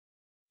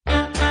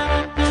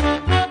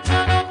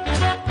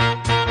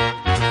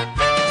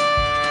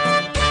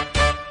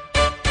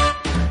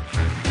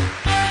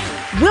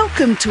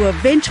Welcome to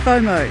Event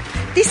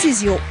FOMO. This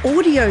is your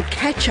audio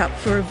catch-up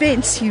for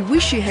events you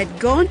wish you had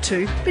gone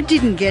to but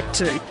didn't get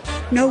to.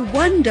 No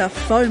wonder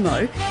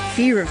FOMO,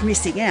 fear of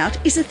missing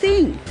out, is a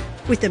thing.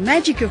 With the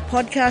magic of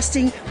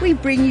podcasting, we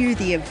bring you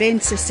the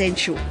events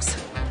essentials.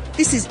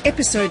 This is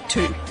episode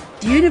 2,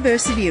 the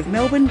University of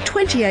Melbourne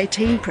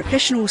 2018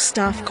 Professional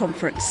Staff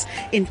Conference,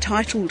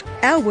 entitled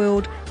Our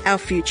World, Our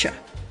Future.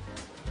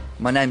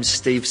 My name's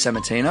Steve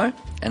Sammartino,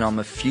 and I'm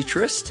a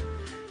futurist.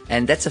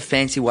 And that's a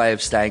fancy way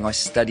of saying I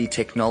study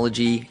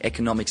technology,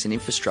 economics and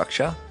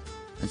infrastructure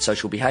and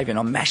social behaviour, and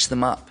I mash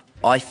them up.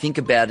 I think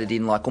about it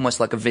in almost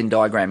like a Venn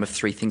diagram of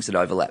three things that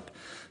overlap.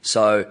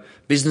 So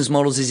business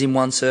models is in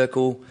one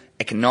circle,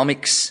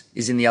 economics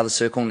is in the other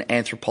circle, and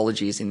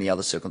anthropology is in the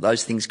other circle.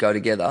 Those things go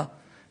together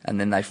and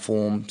then they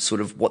form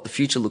sort of what the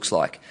future looks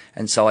like.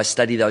 And so I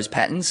study those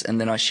patterns and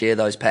then I share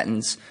those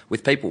patterns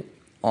with people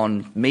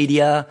on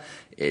media,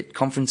 at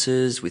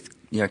conferences, with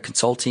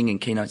consulting and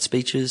keynote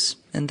speeches,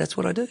 and that's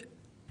what I do.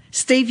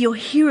 Steve, you're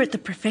here at the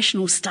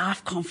Professional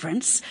Staff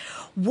Conference.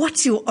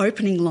 What's your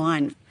opening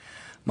line?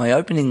 My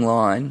opening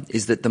line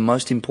is that the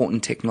most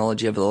important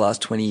technology over the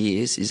last 20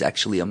 years is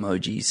actually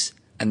emojis.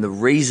 And the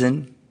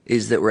reason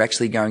is that we're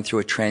actually going through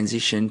a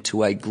transition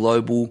to a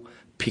global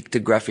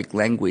pictographic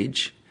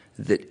language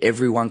that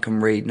everyone can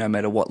read no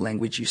matter what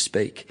language you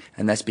speak.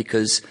 And that's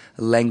because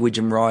language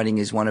and writing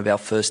is one of our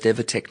first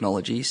ever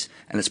technologies,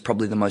 and it's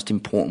probably the most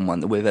important one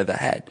that we've ever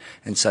had.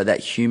 And so that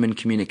human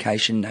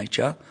communication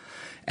nature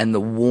and the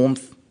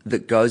warmth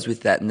that goes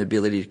with that and the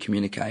ability to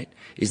communicate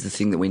is the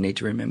thing that we need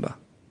to remember.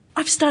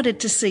 I've started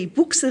to see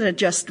books that are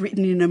just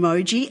written in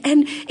emoji,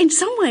 and in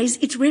some ways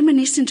it's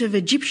reminiscent of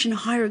Egyptian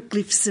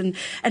hieroglyphs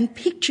and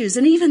pictures,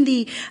 and even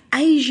the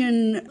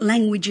Asian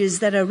languages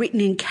that are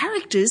written in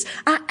characters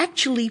are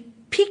actually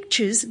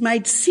pictures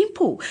made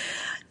simple.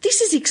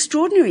 This is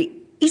extraordinary.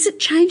 Is it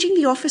changing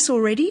the office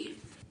already?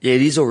 Yeah,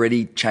 it is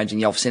already changing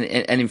the office.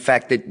 And in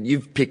fact, that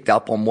you've picked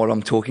up on what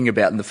I'm talking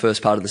about in the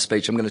first part of the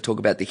speech. I'm going to talk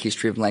about the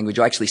history of language.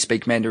 I actually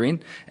speak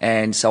Mandarin,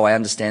 and so I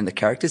understand the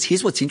characters.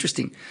 Here's what's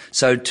interesting.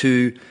 So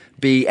to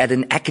be at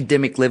an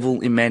academic level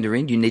in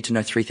Mandarin, you need to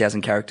know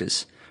 3,000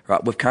 characters.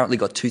 Right, we've currently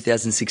got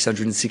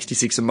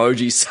 2,666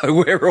 emojis, so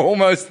we're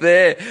almost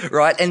there,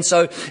 right? And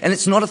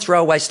it's not a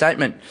throwaway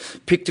statement.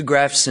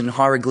 Pictographs and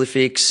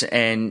hieroglyphics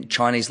and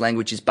Chinese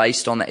language is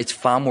based on that. It's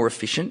far more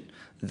efficient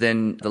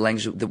than the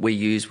language that we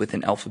use with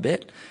an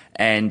alphabet.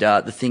 And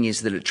the thing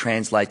is that it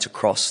translates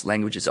across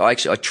languages. I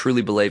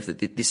truly believe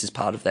that this is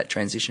part of that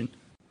transition.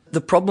 The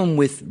problem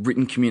with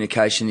written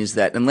communication is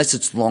that unless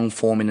it's long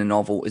form in a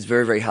novel, it's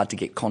very, very hard to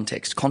get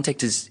context.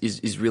 Context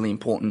is really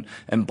important,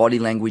 and body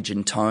language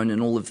and tone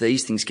and all of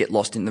these things get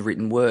lost in the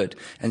written word.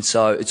 And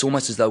so it's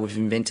almost as though we've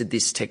invented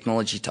this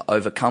technology to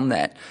overcome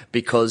that,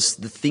 because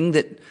the thing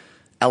that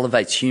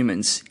elevates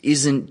humans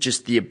isn't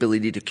just the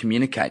ability to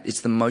communicate, it's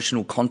the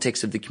emotional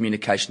context of the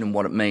communication and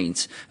what it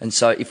means. And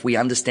so if we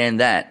understand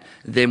that,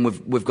 then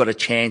we've got a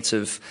chance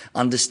of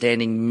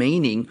understanding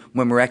meaning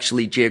when we're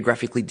actually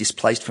geographically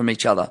displaced from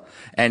each other.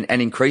 And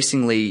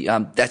increasingly,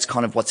 that's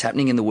kind of what's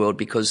happening in the world,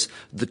 because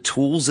the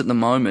tools at the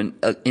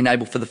moment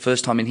enable for the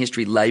first time in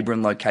history labour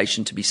and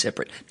location to be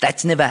separate.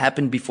 That's never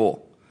happened before.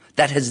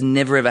 That has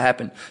never ever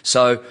happened.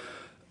 So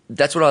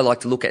that's what I like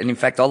to look at. And in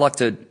fact, I like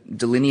to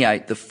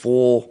delineate the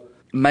 4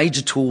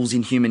 major tools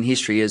in human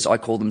history, as I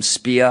call them: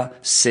 spear,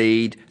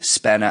 seed,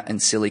 spanner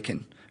and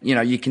silicon.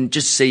 You can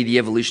just see the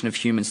evolution of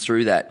humans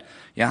through that.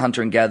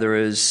 Hunter and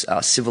gatherers,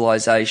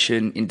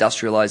 civilization,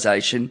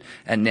 industrialization,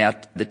 and now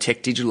the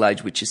tech digital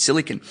age, which is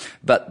silicon.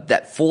 But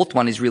that 4th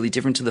one is really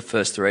different to the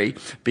first 3,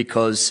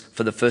 because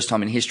for the first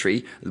time in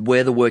history,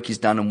 where the work is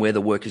done and where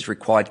the work is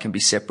required can be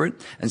separate.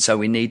 And so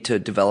we need to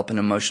develop an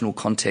emotional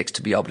context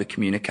to be able to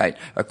communicate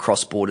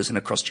across borders and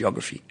across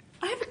geography.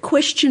 I have a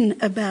question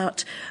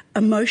about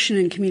emotion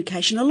and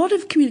communication. A lot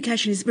of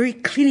communication is very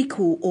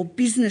clinical or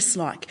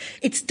business-like.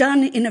 It's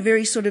done in a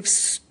very sort of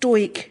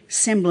stoic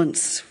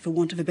semblance, for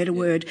want of a better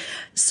word.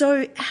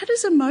 So how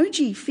does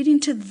emoji fit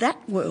into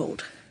that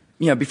world?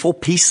 Before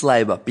peace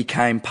labour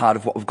became part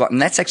of what we've got, and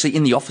that's actually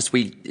in the office,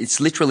 it's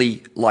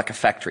literally like a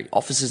factory.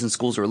 Offices and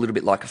schools are a little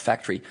bit like a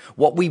factory.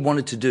 What we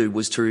wanted to do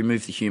was to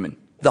remove the human.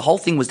 The whole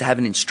thing was to have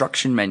an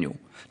instruction manual,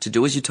 to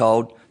do as you're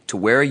told, to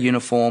wear a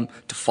uniform,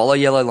 to follow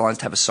yellow lines,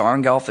 to have a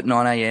siren go off at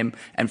 9 a.m.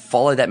 and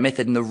follow that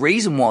method. And the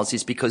reason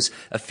is because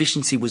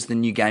efficiency was the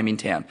new game in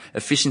town.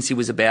 Efficiency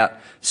was about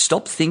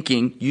stop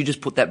thinking, you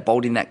just put that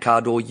bolt in that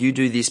car door, you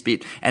do this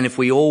bit. And if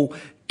we all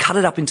cut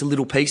it up into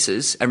little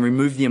pieces and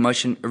remove the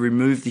emotion,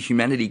 remove the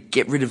humanity,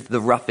 get rid of the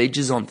rough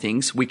edges on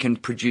things, we can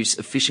produce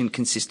efficient,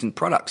 consistent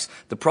products.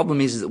 The problem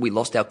is that we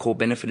lost our core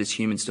benefit as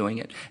humans doing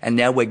it. And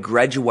now we're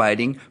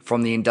graduating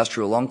from the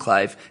industrial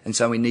enclave, and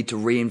so we need to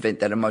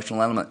reinvent that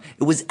emotional element.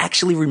 It was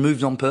actually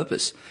removed on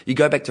purpose. You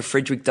go back to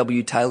Frederick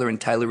W. Taylor and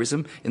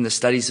Taylorism in the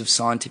studies of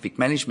scientific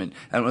management,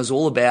 and it was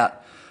all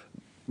about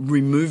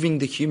removing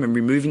the human,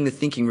 removing the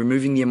thinking,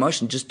 removing the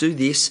emotion. Just do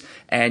this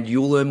and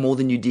you'll learn more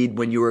than you did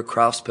when you were a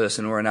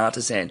craftsperson or an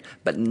artisan.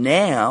 But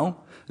now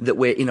that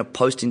we're in a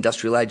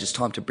post-industrial age. It's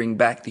time to bring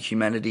back the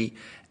humanity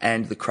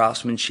and the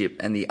craftsmanship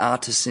and the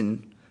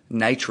artisan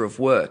nature of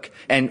work.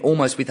 And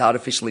almost with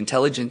artificial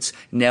intelligence,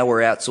 now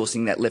we're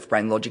outsourcing that left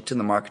brain logic to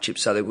the microchip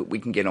so that we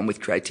can get on with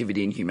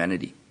creativity and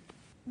humanity.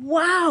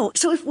 Wow.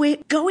 So if we're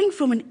going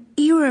from an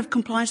era of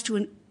compliance to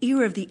an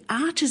era of the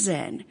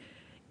artisan,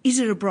 is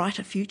it a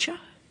brighter future?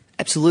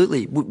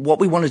 Absolutely. What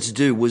we wanted to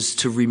do was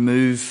to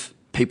remove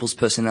people's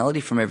personality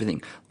from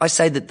everything. I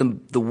say that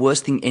the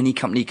worst thing any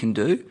company can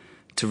do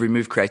to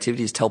remove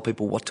creativity is tell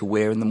people what to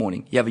wear in the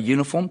morning. You have a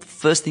uniform,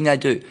 first thing they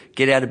do,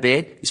 get out of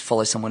bed, is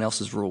follow someone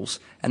else's rules.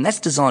 And that's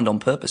designed on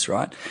purpose,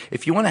 right?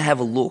 If you want to have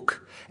a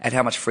look at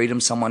how much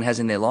freedom someone has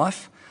in their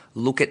life,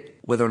 look at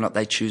whether or not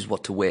they choose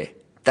what to wear.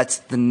 That's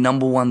the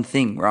number one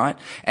thing, right?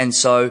 And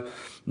so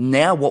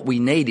now what we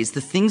need is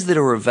the things that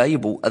are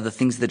valuable are the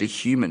things that are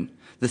human.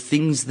 The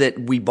things that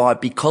we buy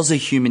because a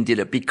human did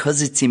it,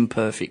 because it's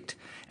imperfect.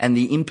 And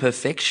the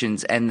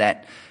imperfections and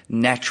that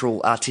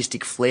natural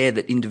artistic flair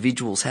that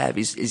individuals have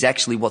is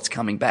actually what's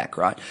coming back,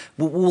 right?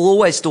 We'll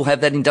always still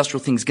have that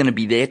industrial thing's going to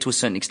be there to a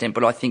certain extent,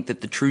 but I think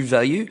that the true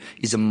value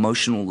is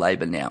emotional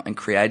labour now and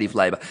creative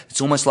labour.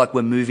 It's almost like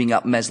we're moving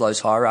up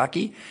Maslow's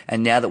hierarchy,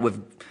 and now that we've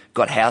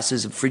got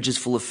houses and fridges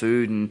full of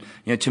food and,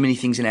 too many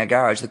things in our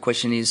garage, the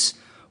question is,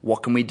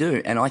 what can we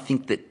do? And I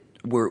think that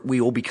we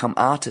all become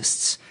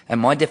artists.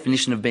 And my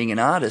definition of being an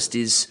artist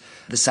is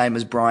the same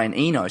as Brian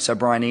Eno. So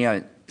Brian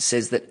Eno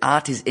says that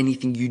art is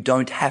anything you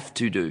don't have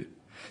to do.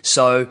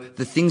 So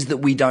the things that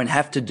we don't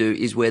have to do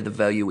is where the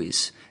value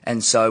is.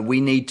 And so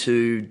we need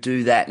to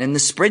do that. And the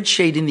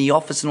spreadsheet in the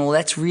office and all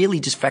that's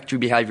really just factory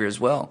behaviour as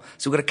well.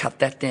 So we've got to cut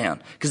that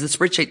down because the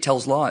spreadsheet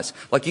tells lies.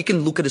 Like you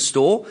can look at a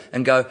store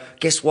and go,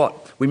 guess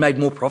what? We made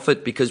more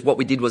profit because what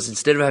we did was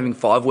instead of having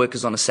 5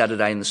 workers on a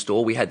Saturday in the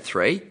store, we had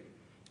 3.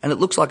 And it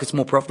looks like it's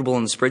more profitable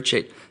on the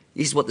spreadsheet.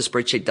 This is what the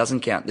spreadsheet doesn't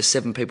count. The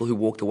 7 people who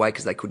walked away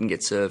because they couldn't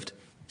get served.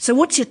 So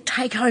what's your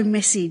take-home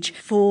message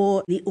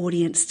for the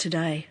audience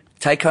today?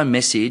 Take-home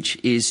message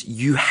is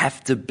you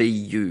have to be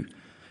you.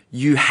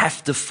 You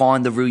have to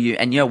find the real you.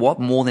 And you know what?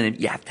 More than it,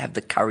 you have to have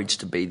the courage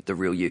to be the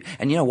real you.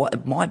 And you know what?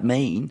 It might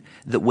mean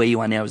that where you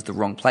are now is the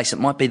wrong place. It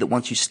might be that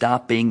once you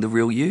start being the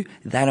real you,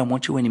 they don't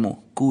want you anymore.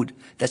 Good.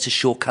 That's a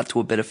shortcut to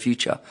a better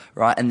future,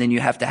 right? And then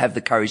you have to have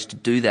the courage to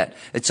do that.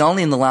 It's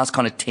only in the last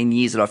kind of 10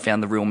 years that I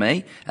found the real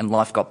me and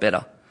life got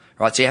better.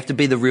 Right, so you have to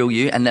be the real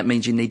you, and that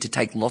means you need to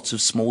take lots of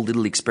small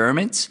little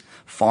experiments,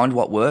 find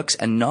what works,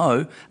 and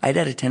know 8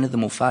 out of 10 of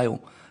them will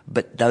fail.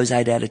 But those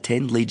 8 out of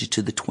 10 lead you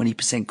to the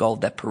 20% goal,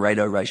 that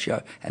Pareto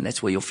ratio, and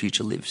that's where your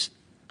future lives.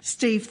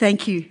 Steve,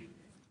 thank you.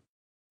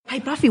 Hey,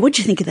 Buffy, what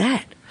do you think of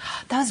that?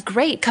 That was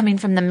great, coming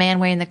from the man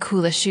wearing the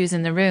coolest shoes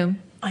in the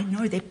room. I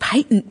know, they're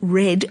patent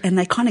red, and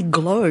they kind of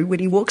glow when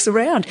he walks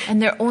around.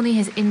 And they're only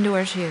his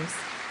indoor shoes.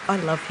 I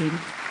love him.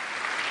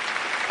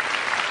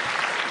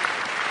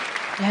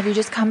 Have you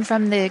just come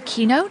from the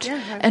keynote?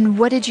 Yeah. And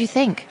what did you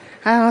think?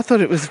 I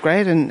thought it was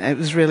great and it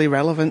was really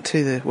relevant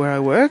to where I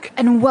work.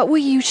 And what will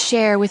you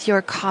share with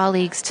your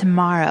colleagues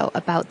tomorrow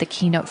about the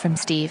keynote from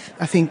Steve?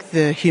 I think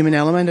the human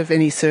element of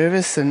any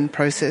service and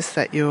process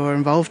that you're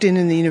involved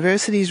in the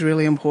university is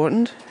really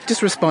important.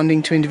 Just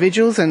responding to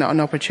individuals and on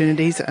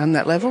opportunities on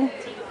that level.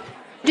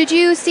 Did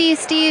you see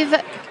Steve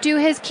do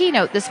his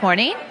keynote this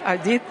morning? I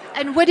did.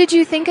 And what did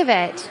you think of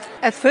it?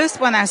 At first,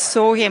 when I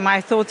saw him,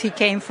 I thought he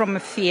came from a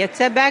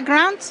theater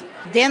background.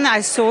 Then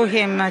I saw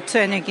him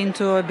turning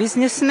into a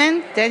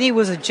businessman. Then he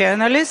was a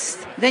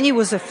journalist. Then he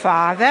was a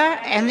father.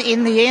 And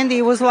in the end,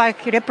 he was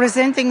like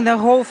representing the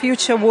whole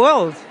future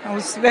world. I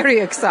was very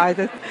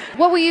excited.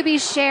 What will you be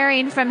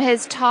sharing from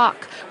his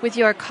talk with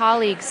your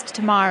colleagues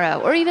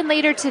tomorrow or even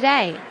later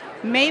today?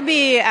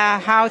 Maybe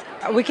how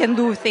we can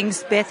do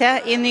things better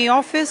in the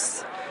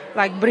office,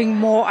 like bring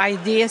more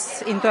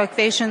ideas into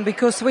action,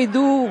 because we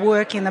do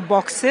work in the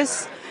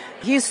boxes.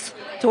 His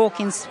talk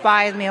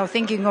inspired me of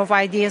thinking of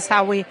ideas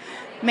how we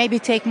maybe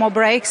take more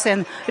breaks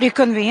and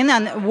reconvene,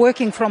 and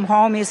working from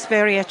home is a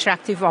very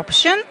attractive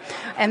option.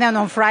 And then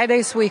on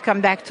Fridays we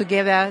come back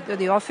together to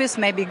the office,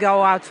 maybe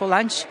go out for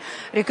lunch,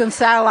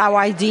 reconcile our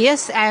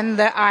ideas, and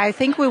I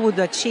think we would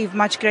achieve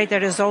much greater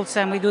results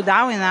than we do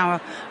now in our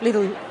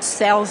little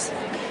cells.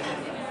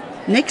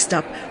 Next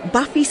up,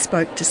 Buffy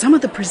spoke to some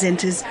of the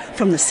presenters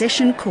from the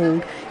session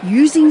called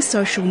Using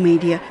Social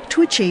Media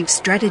to Achieve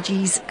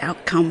Strategies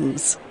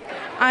Outcomes.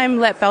 I'm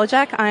Let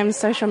Beljak. I'm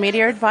Social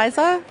Media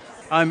Advisor.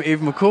 I'm Eve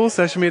McCool,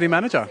 Social Media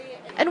Manager.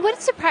 And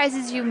what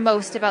surprises you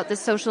most about the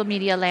social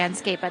media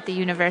landscape at the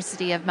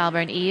University of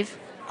Melbourne, Eve?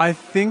 I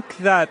think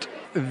that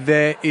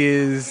there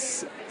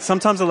is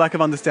sometimes a lack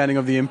of understanding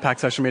of the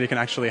impact social media can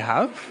actually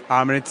have.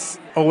 And it's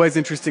always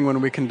interesting when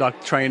we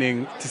conduct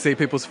training to see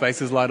people's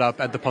faces light up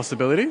at the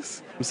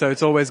possibilities. So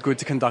it's always good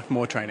to conduct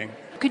more training.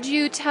 Could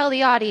you tell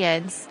the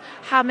audience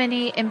how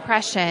many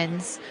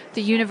impressions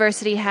the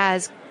university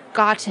has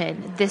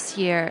gotten this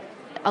year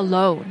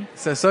alone?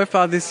 So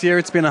far this year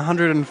it's been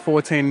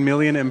 114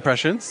 million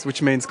impressions,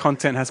 which means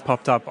content has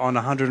popped up on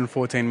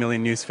 114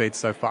 million news feeds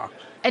so far.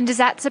 And does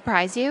that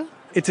surprise you?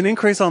 It's an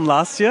increase on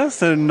last year,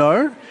 so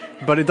no.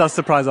 but it does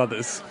surprise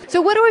others.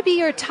 So what would be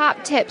your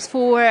top tips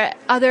for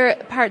other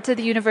parts of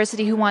the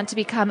university who want to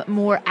become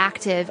more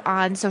active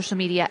on social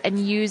media and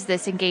use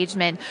this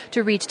engagement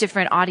to reach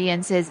different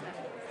audiences?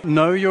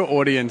 Know your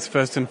audience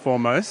first and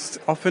foremost.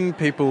 Often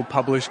people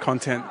publish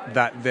content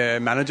that their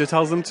manager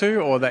tells them to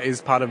or that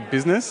is part of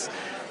business,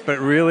 but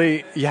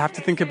really you have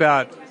to think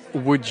about,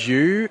 would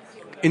you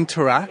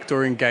interact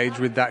or engage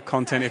with that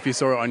content if you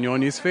saw it on your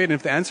newsfeed? And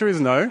if the answer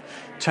is no,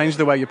 change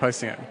the way you're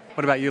posting it.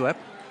 What about you, Lep?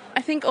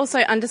 I think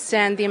also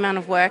understand the amount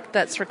of work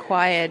that's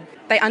required.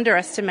 They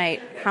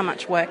underestimate how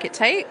much work it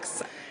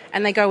takes,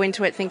 and they go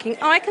into it thinking,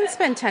 I can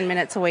spend 10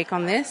 minutes a week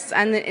on this,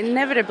 and it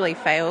inevitably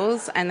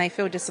fails and they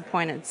feel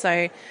disappointed.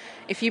 So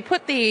if you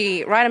put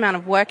the right amount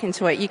of work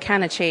into it, you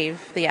can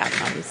achieve the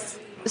outcomes.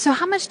 So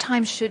how much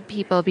time should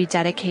people be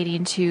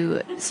dedicating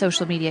to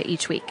social media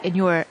each week, in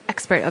your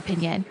expert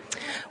opinion?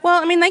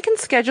 Well, I mean, they can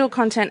schedule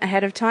content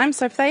ahead of time.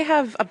 So if they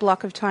have a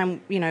block of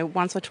time,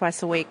 once or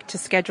twice a week to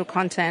schedule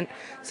content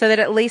so that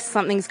at least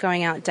something's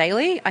going out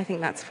daily, I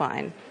think that's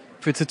fine.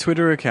 If it's a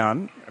Twitter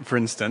account, for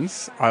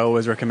instance, I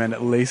always recommend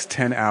at least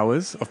 10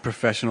 hours of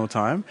professional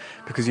time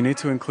because you need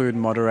to include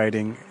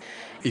moderating.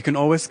 You can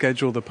always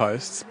schedule the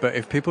posts, but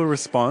if people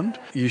respond,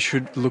 you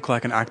should look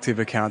like an active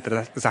account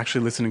that is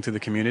actually listening to the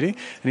community.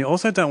 And you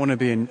also don't want to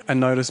be a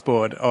notice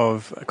board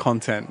of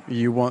content.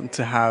 You want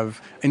to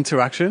have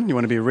interaction. You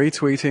want to be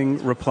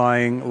retweeting,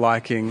 replying,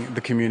 liking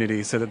the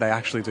community so that they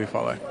actually do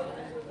follow.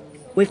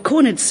 We've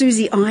cornered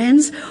Susie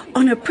Irons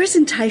on a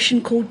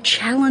presentation called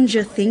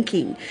Challenger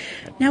Thinking.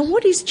 Now,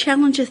 what is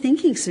Challenger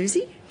Thinking,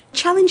 Susie?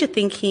 Challenger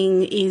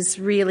thinking is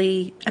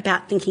really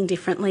about thinking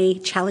differently,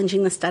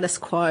 challenging the status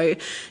quo,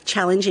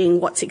 challenging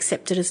what's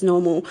accepted as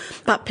normal,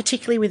 but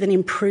particularly with an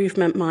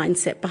improvement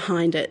mindset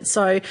behind it.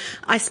 So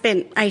I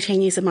spent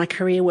 18 years of my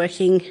career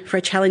working for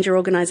a challenger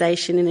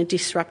organisation in a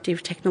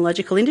disruptive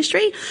technological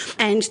industry,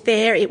 and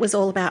there it was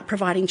all about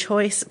providing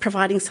choice,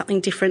 providing something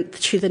different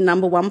to the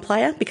number one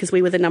player, because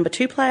we were the number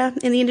two player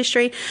in the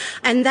industry,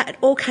 and that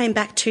all came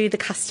back to the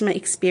customer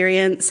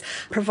experience,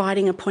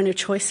 providing a point of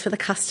choice for the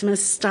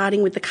customers,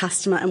 starting with the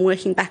customer and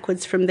working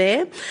backwards from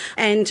there.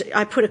 And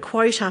I put a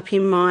quote up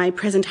in my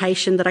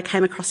presentation that I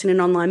came across in an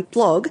online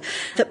blog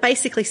that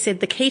basically said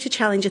the key to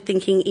challenger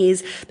thinking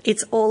is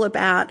it's all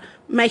about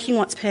making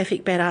what's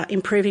perfect better,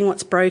 improving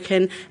what's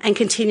broken, and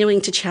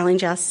continuing to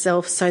challenge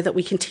ourselves so that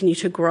we continue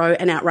to grow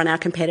and outrun our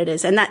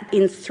competitors. And that,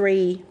 in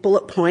 3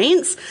 bullet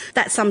points,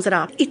 that sums it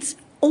up. It's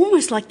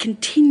almost like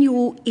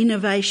continual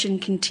innovation,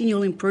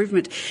 continual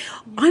improvement.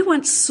 I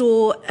once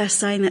saw a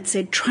saying that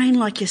said, train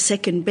like your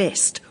second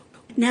best.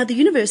 Now, the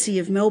University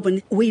of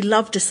Melbourne, we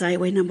love to say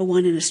we're number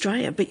one in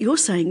Australia, but you're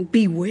saying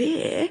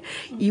beware.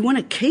 You want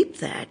to keep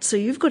that, so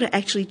you've got to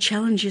actually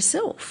challenge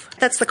yourself.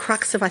 That's the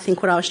crux of, I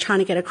think, what I was trying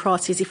to get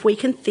across is if we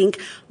can think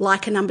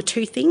like a number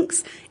two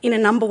thinks in a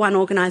number one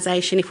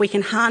organisation, if we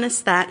can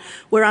harness that,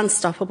 we're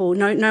unstoppable.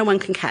 No one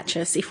can catch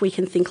us if we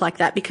can think like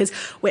that, because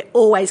we're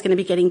always going to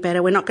be getting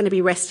better. We're not going to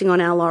be resting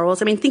on our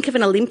laurels. I mean, think of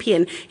an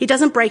Olympian. He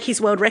doesn't break his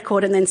world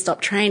record and then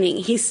stop training.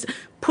 He's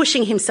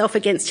pushing himself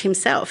against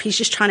himself. He's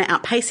just trying to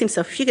outpace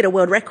himself. If you get a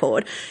world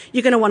record,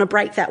 you're going to want to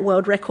break that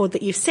world record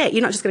that you've set.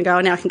 You're not just going to go,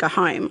 oh, now I can go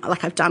home,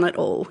 like I've done it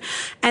all.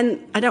 And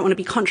I don't want to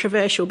be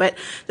controversial, but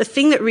the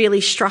thing that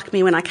really struck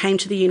me when I came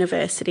to the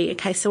university,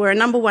 okay, so we're a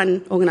number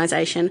one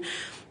organisation,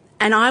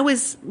 and I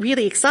was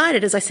really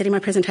excited, as I said in my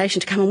presentation,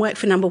 to come and work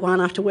for number one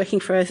after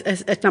working for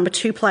a number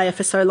two player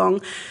for so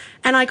long.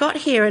 And I got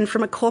here, and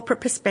from a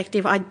corporate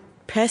perspective, I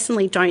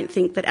personally don't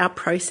think that our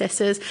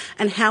processes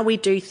and how we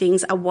do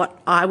things are what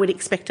I would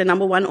expect a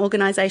number one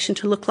organisation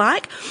to look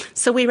like.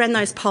 So we ran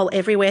those poll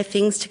everywhere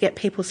things to get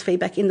people's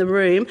feedback in the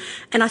room,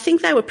 and I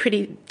think they were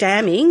pretty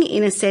damning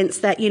in a sense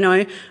that,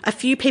 a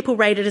few people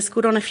rated us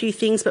good on a few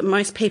things, but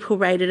most people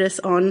rated us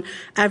on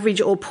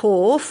average or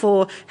poor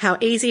for how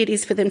easy it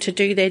is for them to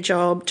do their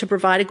job, to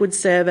provide a good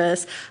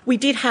service. We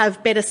did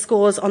have better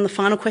scores on the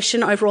final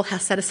question, overall, how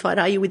satisfied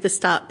are you with the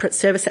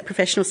service that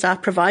professional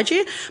staff provide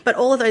you? But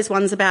all of those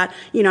ones about,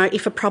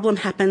 if a problem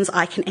happens,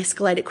 I can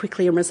escalate it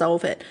quickly and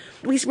resolve it.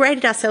 We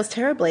rated ourselves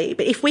terribly,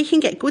 but if we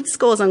can get good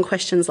scores on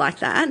questions like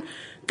that,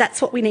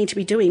 that's what we need to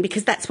be doing,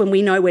 because that's when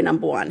we know we're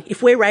number one.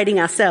 If we're rating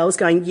ourselves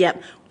going,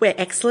 yep, we're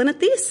excellent at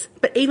this,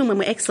 but even when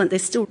we're excellent,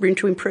 there's still room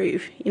to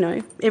improve.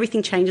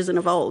 Everything changes and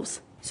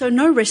evolves. So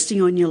no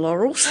resting on your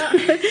laurels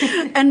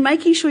and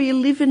making sure you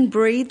live and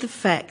breathe the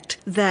fact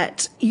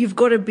that you've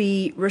got to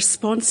be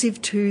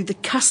responsive to the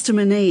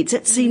customer needs.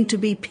 That seemed to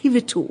be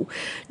pivotal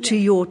to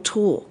your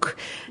talk.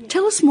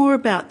 Tell us more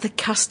about the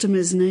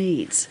customer's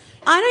needs.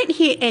 I don't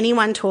hear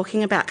anyone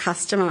talking about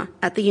customer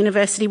at the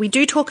university. We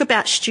do talk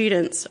about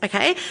students,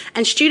 okay?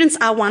 And students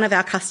are one of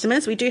our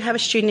customers. We do have a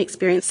student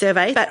experience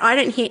survey, but I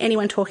don't hear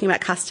anyone talking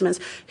about customers.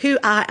 Who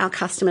are our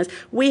customers?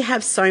 We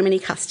have so many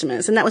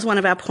customers. And that was one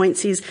of our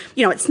points is,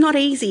 it's not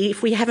easy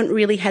if we haven't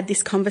really had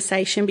this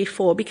conversation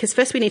before, because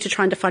first we need to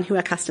try and define who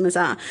our customers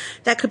are.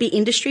 That could be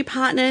industry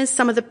partners,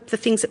 some of the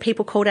things that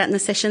people called out in the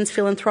sessions,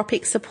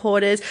 philanthropic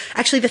supporters.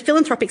 Actually, the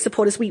philanthropic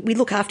supporters, we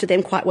look after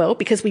them quite well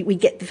because we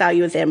get the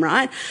value of them,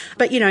 right?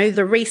 But,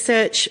 the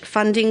research,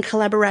 funding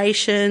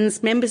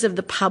collaborations, members of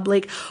the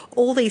public,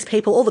 all these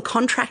people, all the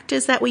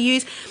contractors that we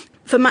use.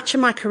 For much of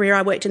my career,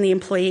 I worked in the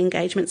employee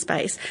engagement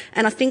space,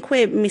 and I think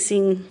we're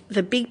missing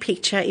the big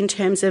picture in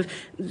terms of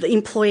the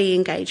employee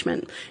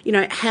engagement.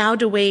 How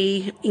do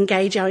we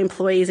engage our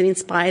employees and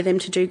inspire them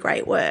to do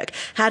great work?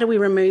 How do we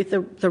remove the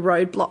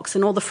roadblocks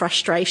and all the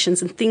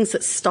frustrations and things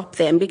that stop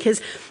them?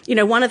 Because,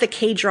 one of the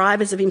key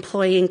drivers of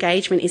employee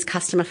engagement is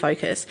customer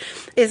focus.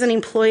 As an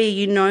employee,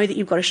 you know that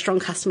you've got a strong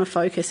customer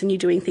focus and you're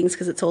doing things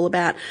because it's all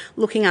about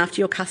looking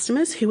after your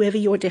customers, whoever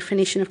your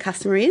definition of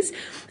customer is.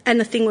 And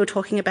the thing we were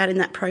talking about in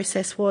that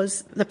process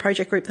was the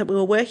project group that we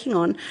were working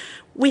on.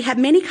 We had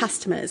many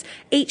customers.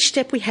 Each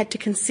step we had to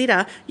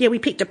consider, we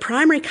picked a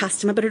primary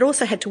customer, but it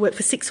also had to work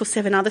for 6 or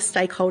 7 other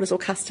stakeholders or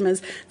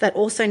customers that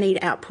also need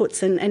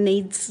outputs and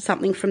needs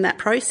something from that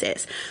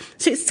process.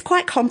 So it's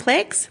quite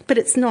complex, but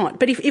it's not.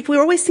 But if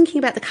we're always thinking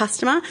about the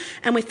customer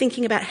and we're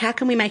thinking about how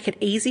can we make it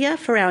easier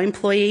for our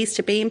employees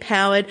to be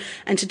empowered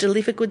and to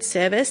deliver good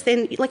service,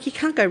 then you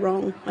can't go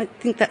wrong. I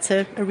think that's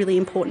a really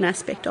important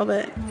aspect of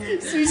it.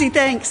 Susie,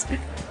 thanks.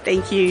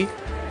 Thank you.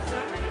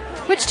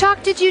 Which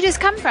talk did you just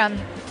come from?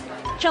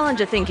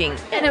 Challenger thinking.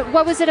 And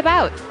what was it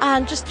about?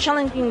 Just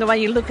challenging the way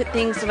you look at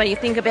things, the way you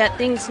think about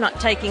things, not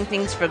taking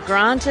things for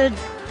granted.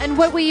 And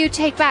what will you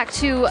take back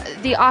to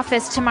the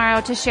office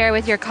tomorrow to share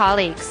with your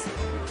colleagues?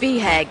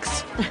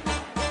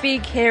 BHAGs.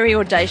 Big, hairy,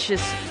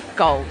 audacious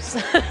goals.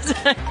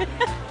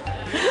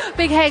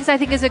 Big Hags, I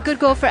think, is a good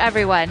goal for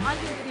everyone. I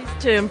think it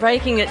is too, and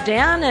breaking it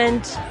down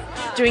and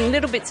doing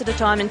little bits at a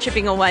time and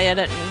chipping away at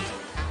it and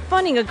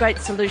finding a great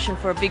solution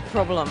for a big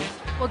problem.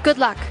 Well, good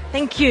luck.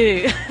 Thank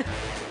you.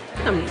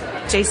 I'm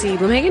JC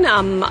Blumhagen.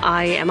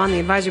 I am on the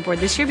advisory board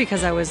this year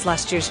because I was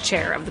last year's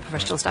chair of the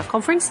Professional Staff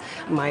Conference.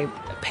 My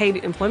paid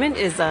employment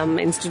is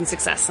in student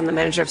success. I'm the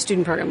manager of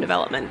student program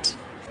development.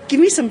 Give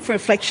me some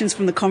reflections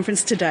from the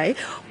conference today.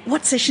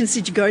 What sessions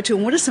did you go to,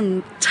 and what are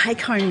some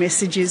take-home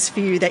messages for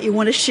you that you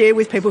want to share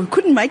with people who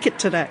couldn't make it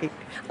today?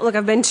 Look,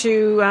 I've been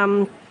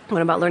to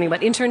one about learning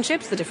about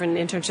internships, the different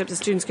internships that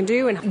students can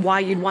do, and why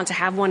you'd want to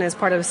have one as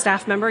part of a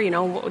staff member,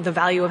 the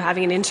value of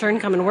having an intern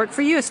come and work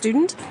for you, a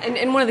student.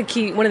 And one of the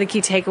key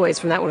takeaways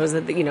from that one was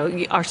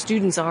that, our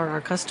students are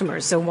our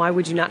customers, so why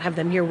would you not have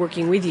them here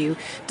working with you,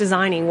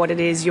 designing what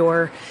it is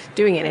you're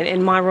doing? And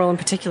in my role in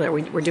particular,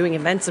 we're doing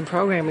events and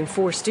programming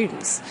for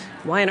students.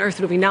 Why on earth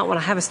would we not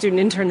want to have a student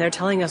intern there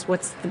telling us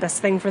what's the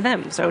best thing for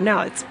them? So no,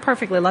 it's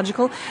perfectly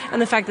logical.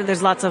 And the fact that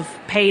there's lots of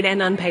paid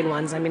and unpaid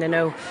ones. I mean, I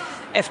know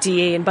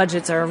FTE and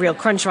budgets are a real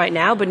crunch right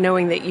now, but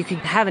knowing that you could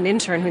have an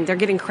intern who they're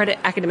getting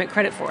academic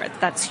credit for it,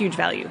 that's huge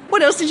value.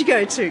 What else did you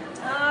go to?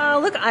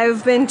 Look,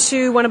 I've been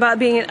to one about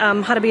being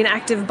how to be an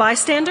active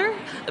bystander,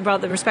 about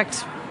the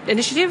Respect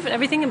Initiative,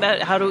 everything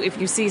about if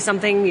you see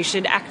something, you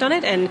should act on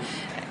it, and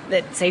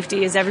that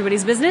safety is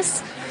everybody's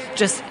business.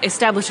 Just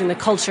establishing the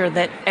culture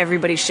that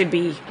everybody should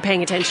be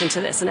paying attention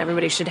to this and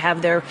everybody should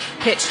have their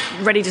pitch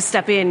ready to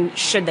step in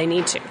should they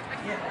need to.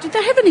 Did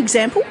they have an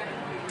example?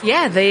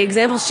 Yeah, the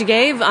example she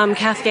gave,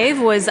 Kath gave,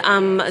 was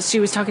she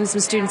was talking to some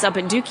students up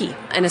at Dookie,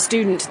 and a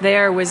student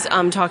there was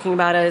talking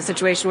about a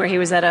situation where he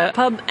was at a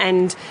pub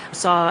and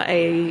saw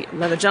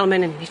another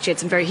gentleman, and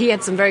he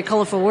had some very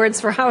colorful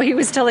words for how he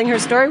was telling her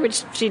story,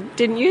 which she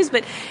didn't use,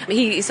 but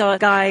he saw a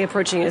guy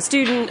approaching a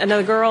student,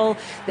 another girl.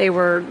 They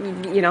were,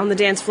 on the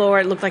dance floor.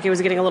 It looked like he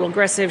was getting a little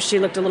aggressive. She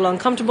looked a little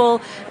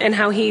uncomfortable, and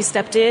how he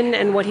stepped in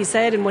and what he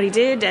said and what he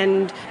did,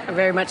 and I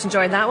very much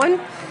enjoyed that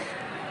one.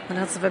 What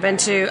else have I been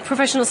to?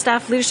 Professional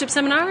staff leadership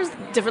seminars.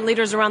 Different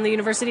leaders around the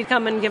university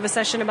come and give a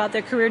session about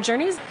their career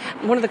journeys.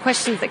 One of the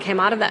questions that came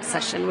out of that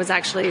session was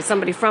actually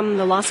somebody from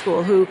the law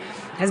school who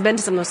has been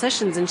to some of those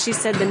sessions, and she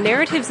said the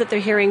narratives that they're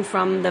hearing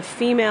from the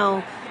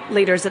female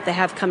leaders that they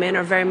have come in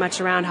are very much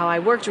around how I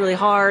worked really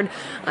hard,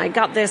 I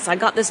got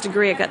this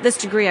degree,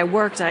 I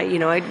worked,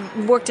 I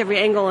worked every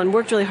angle and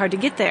worked really hard to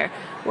get there.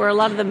 Where a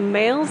lot of the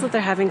males that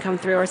they're having come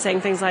through are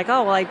saying things like,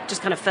 oh, well, I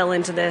just kind of fell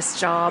into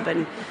this job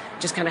and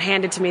just kind of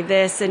handed to me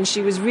this. And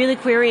she was really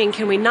querying,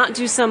 can we not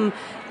do some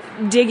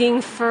digging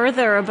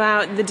further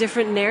about the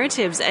different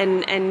narratives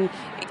and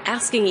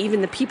asking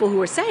even the people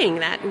who are saying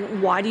that,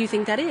 why do you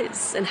think that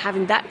is? And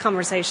having that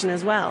conversation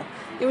as well.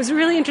 It was a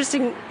really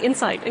interesting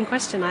insight and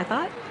question, I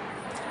thought.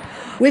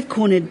 We've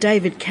cornered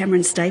David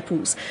Cameron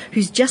Staples,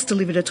 who's just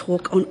delivered a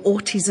talk on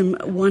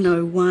Autism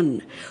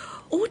 101.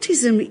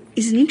 Autism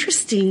is an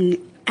interesting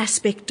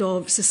aspect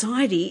of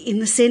society in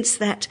the sense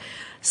that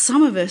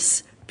some of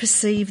us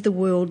perceive the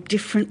world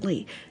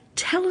differently.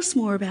 Tell us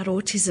more about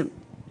autism.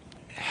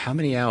 How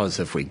many hours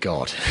have we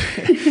got?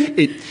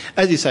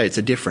 As you say, it's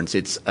a difference.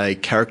 It's a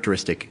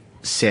characteristic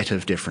set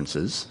of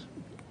differences,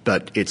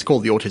 but it's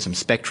called the autism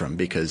spectrum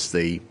because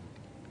the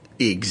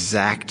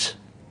exact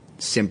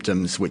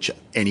symptoms which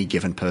any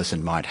given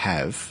person might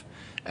have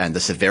and the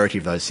severity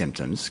of those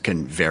symptoms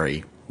can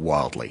vary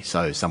wildly.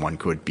 So someone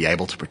could be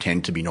able to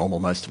pretend to be normal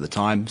most of the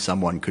time,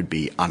 someone could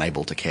be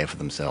unable to care for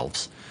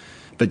themselves.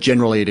 But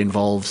generally it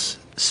involves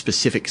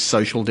specific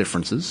social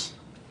differences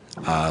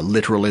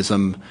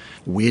literalism,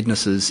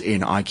 weirdnesses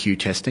in IQ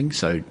testing.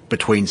 So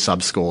between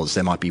subscores,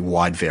 there might be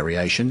wide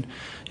variation.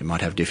 You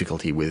might have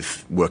difficulty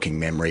with working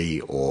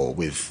memory or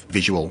with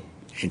visual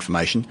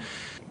information.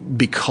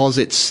 Because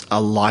it's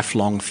a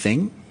lifelong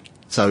thing,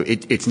 so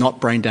it's not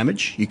brain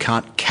damage. You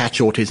can't catch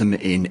autism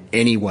in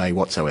any way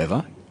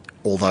whatsoever,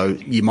 although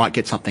you might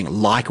get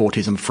something like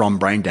autism from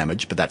brain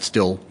damage, but that's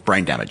still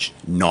brain damage,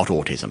 not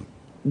autism.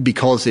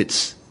 Because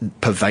it's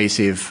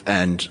pervasive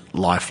and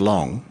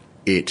lifelong,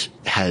 it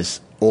has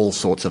all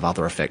sorts of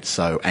other effects.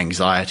 So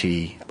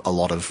anxiety, a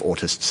lot of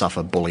autists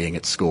suffer bullying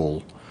at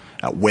school,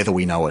 whether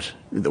we know it,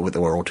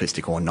 whether we're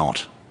autistic or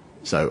not.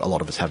 So a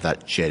lot of us have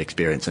that shared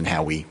experience, and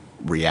how we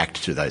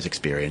react to those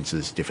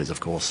experiences differs, of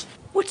course.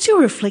 What's your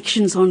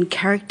reflections on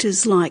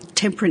characters like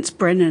Temperance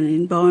Brennan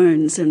in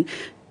Bones and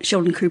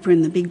Sheldon Cooper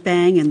in The Big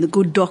Bang and The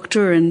Good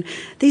Doctor and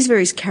these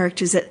various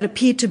characters that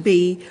appear to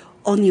be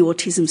on the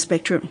autism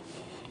spectrum?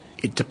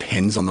 It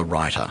depends on the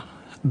writer.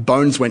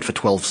 Bones went for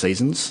 12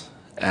 seasons,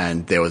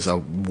 and there was a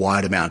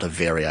wide amount of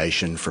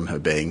variation from her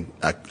being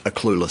a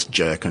clueless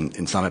jerk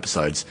in some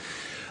episodes.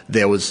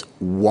 There was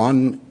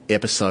one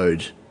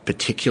episode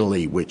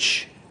particularly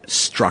which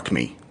struck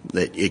me,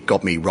 that it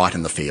got me right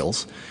in the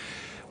feels,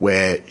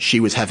 where she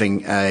was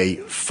having a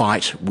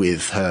fight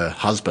with her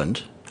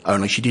husband,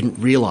 only she didn't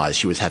realise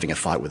she was having a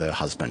fight with her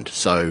husband.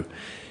 So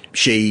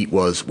she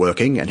was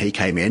working and he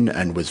came in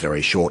and was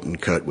very short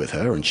and curt with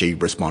her, and she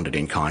responded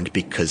in kind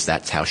because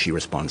that's how she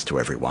responds to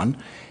everyone.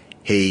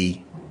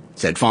 He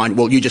said, fine,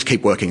 well, you just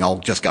keep working, I'll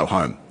just go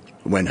home.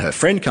 When her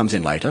friend comes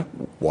in later,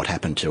 what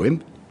happened to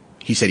him?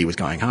 He said he was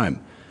going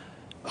home.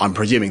 I'm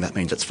presuming that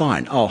means it's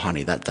fine. Oh,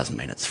 honey, that doesn't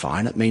mean it's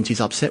fine. It means he's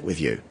upset with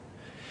you.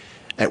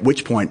 At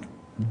which point,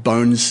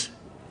 Bones,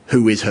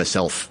 who is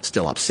herself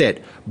still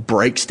upset,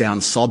 breaks down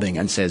sobbing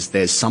and says,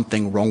 there's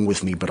something wrong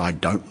with me, but I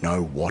don't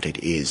know what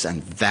it is.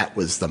 And that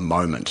was the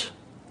moment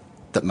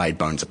that made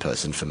Bones a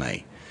person for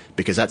me.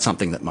 Because that's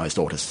something that most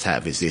autists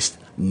have, is this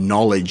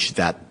knowledge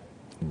that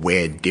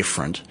we're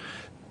different,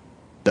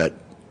 but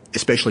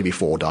especially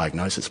before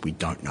diagnosis, we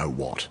don't know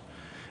what.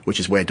 Which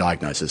is where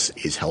diagnosis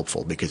is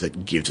helpful, because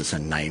it gives us a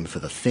name for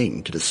the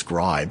thing to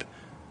describe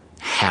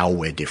how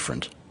we're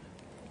different.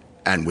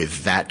 And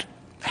with that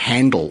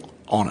handle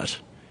on it,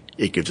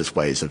 it gives us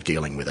ways of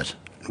dealing with it,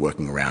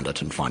 working around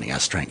it and finding our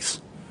strengths.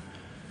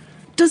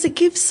 Does it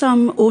give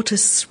some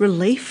autists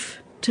relief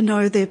to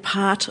know they're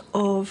part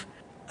of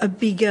a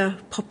bigger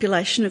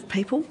population of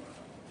people?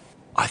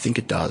 I think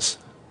it does.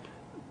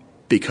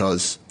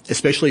 Because,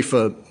 especially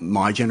for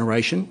my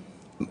generation,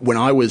 when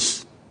I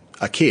was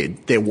a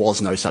kid, there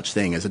was no such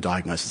thing as a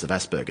diagnosis of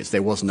Asperger's.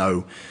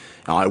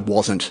 I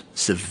wasn't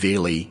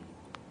severely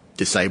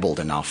disabled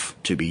enough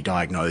to be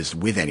diagnosed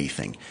with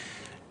anything.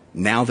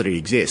 Now that it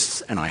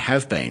exists, and I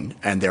have been,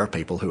 and there are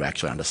people who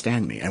actually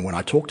understand me, and when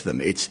I talk to them,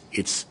 it's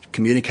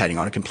communicating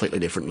on a completely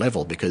different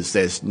level, because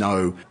there's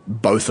no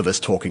both of us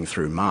talking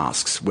through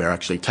masks. We're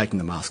actually taking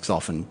the masks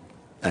off and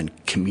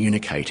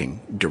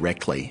communicating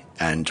directly,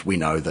 and we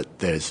know that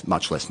there's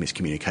much less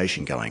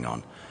miscommunication going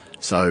on.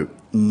 So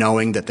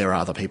knowing that there are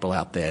other people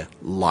out there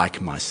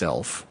like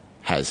myself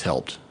has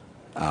helped.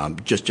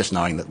 Just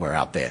knowing that we're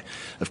out there.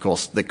 Of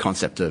course, the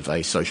concept of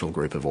a social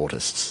group of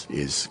autists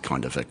is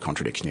kind of a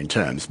contradiction in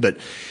terms. But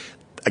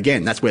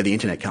again, that's where the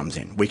internet comes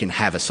in. We can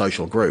have a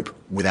social group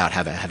without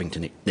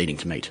needing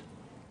to meet.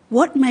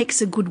 What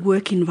makes a good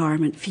work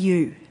environment for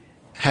you?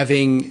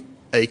 Having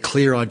a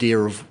clear idea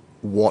of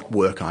what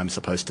work I'm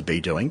supposed to be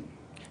doing,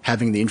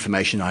 having the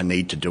information I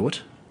need to do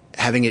it,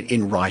 having it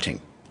in writing,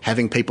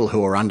 having people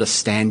who are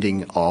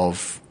understanding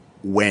of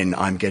when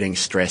I'm getting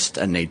stressed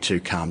and need to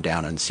calm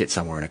down and sit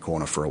somewhere in a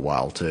corner for a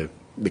while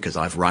because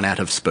I've run out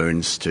of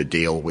spoons to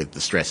deal with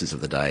the stresses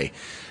of the day.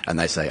 And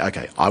they say,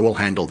 okay, I will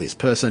handle this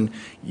person,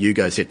 you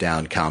go sit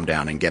down, calm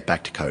down and get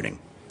back to coding.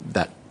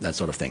 That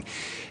sort of thing.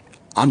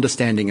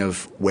 Understanding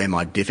of where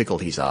my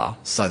difficulties are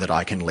so that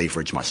I can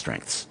leverage my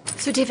strengths.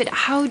 So David,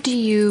 how do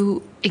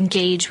you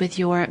engage with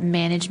your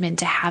management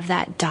to have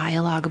that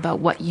dialogue about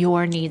what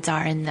your needs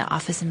are in the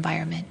office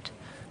environment?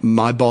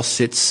 My boss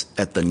sits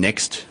at the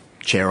next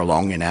chair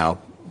along in our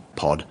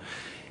pod.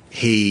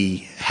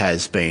 He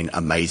has been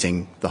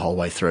amazing the whole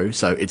way through.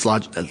 So it's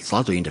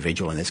largely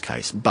individual in this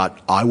case. But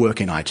I work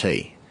in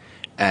IT,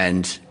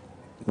 and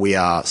we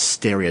are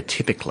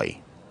stereotypically,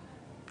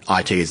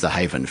 IT is the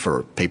haven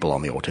for people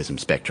on the autism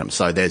spectrum.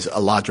 So there's a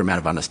larger amount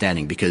of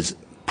understanding, because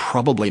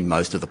probably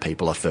most of the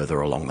people are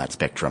further along that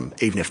spectrum,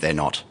 even if they're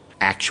not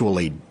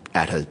actually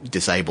at a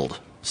disabled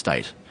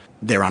state.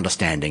 They're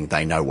understanding,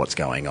 they know what's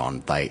going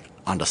on, they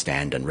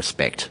understand and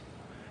respect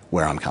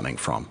where I'm coming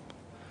from.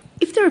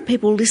 If there are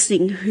people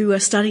listening who are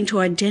starting to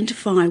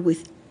identify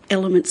with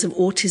elements of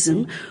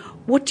autism,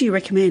 what do you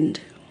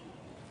recommend?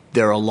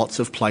 There are lots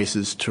of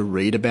places to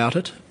read about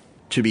it.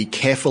 To be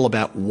careful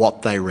about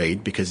what they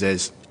read, because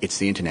it's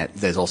the internet,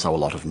 there's also a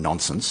lot of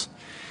nonsense.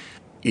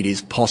 It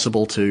is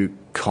possible to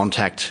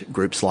contact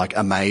groups like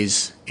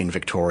Amaze in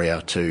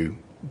Victoria to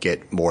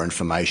get more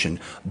information,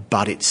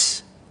 but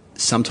it's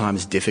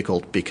sometimes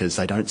difficult because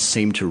they don't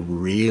seem to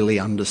really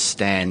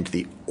understand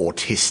the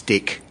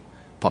autistic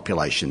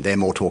population. They're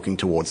more talking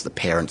towards the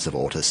parents of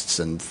autists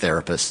and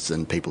therapists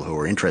and people who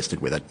are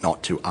interested with it,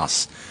 not to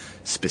us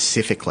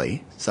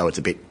specifically, so it's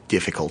a bit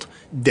difficult.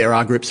 There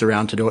are groups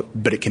around to do it,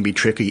 but it can be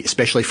tricky,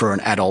 especially for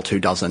an adult who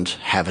doesn't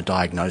have a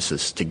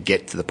diagnosis, to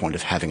get to the point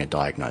of having a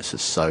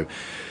diagnosis. So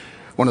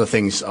one of the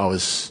things I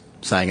was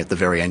saying at the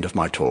very end of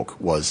my talk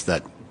was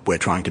that we're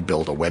trying to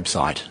build a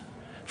website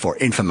for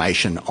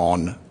information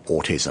on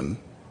autism,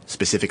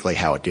 specifically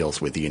how it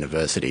deals with the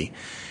university,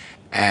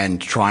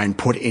 and try and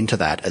put into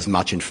that as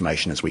much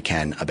information as we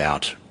can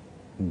about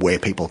where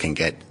people can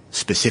get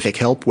specific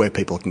help, where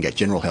people can get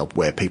general help,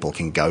 where people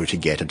can go to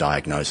get a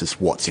diagnosis,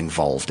 what's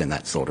involved in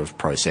that sort of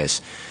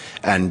process,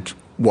 and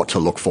what to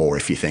look for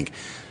if you think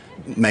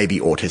maybe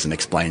autism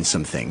explains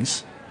some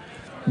things.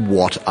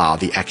 What are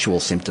the actual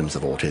symptoms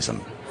of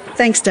autism?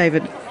 Thanks,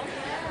 David.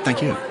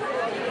 Thank you.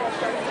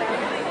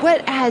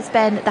 What has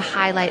been the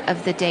highlight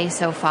of the day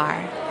so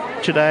far?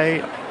 Today,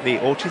 the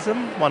Autism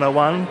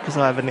 101, because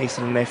I have a niece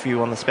and a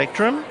nephew on the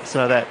spectrum,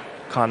 so that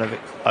kind of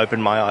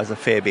opened my eyes a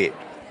fair bit,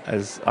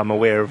 as I'm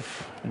aware of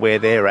where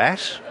they're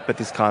at, but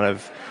this kind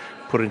of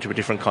put into a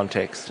different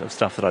context of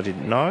stuff that I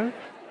didn't know.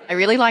 I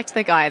really liked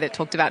the guy that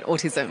talked about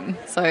autism.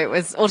 So it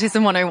was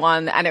Autism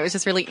 101, and it was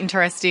just really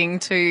interesting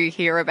to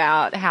hear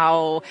about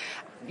how,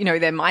 you know,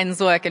 their minds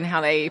work and how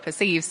they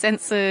perceive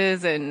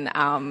senses, and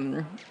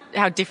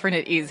how different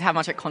it is, how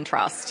much it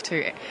contrasts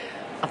to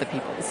other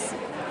people's.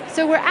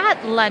 So we're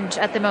at lunch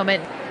at the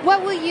moment.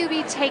 What will you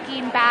be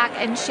taking back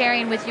and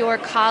sharing with your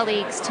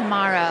colleagues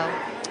tomorrow?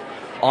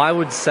 I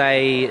would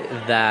say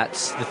that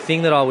the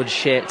thing that I would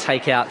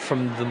take out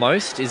from the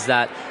most is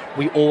that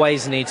we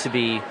always need to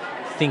be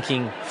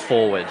thinking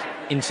forward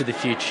into the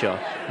future.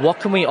 What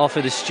can we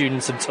offer the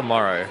students of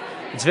tomorrow?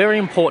 It's very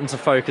important to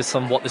focus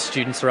on what the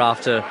students are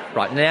after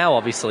right now,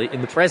 obviously,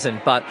 in the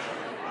present, but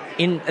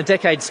in a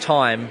decade's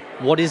time,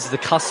 what is the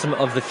customer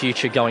of the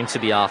future going to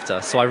be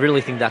after? So I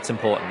really think that's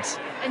important.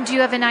 And do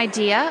you have an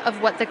idea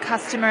of what the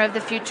customer of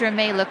the future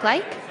may look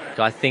like?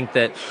 I think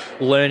that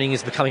learning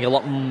is becoming a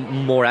lot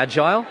more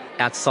agile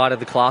outside of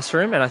the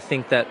classroom, and I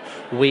think that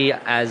we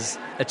as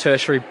a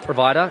tertiary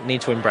provider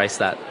need to embrace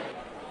that.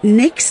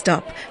 Next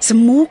up,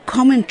 some more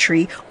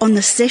commentary on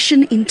the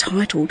session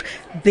entitled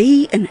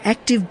Be an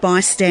Active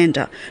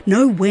Bystander,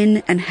 Know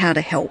When and How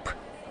to Help.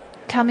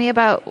 Tell me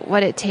about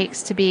what it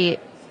takes to be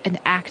an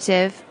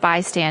active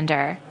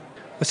bystander.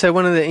 So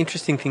one of the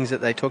interesting things that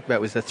they talked about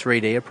was the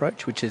 3D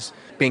approach, which has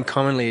been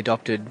commonly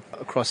adopted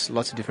across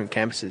lots of different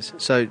campuses.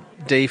 So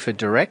D for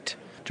direct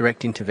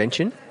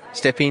intervention,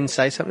 step in,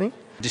 say something.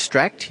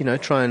 Distract,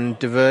 try and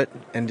divert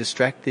and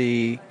distract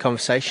the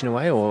conversation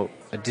away or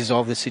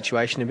dissolve the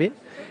situation a bit.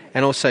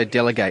 And also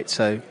delegate,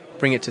 so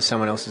bring it to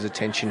someone else's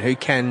attention who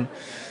can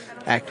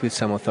act with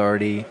some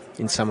authority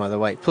in some other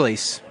way.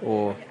 Police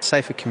or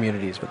safer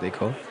community is what they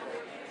call.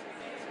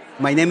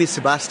 My name is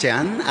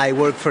Sebastian. I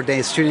work for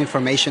the Student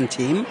Information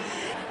team.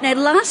 Now,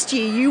 last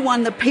year you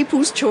won the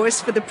People's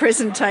Choice for the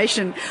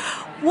presentation.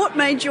 What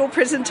made your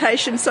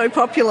presentation so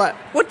popular?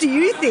 What do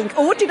you think,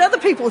 or what did other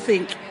people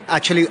think?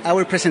 Actually,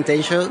 our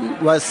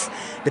presentation was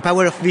the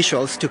power of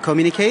visuals to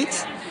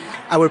communicate.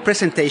 Our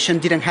presentation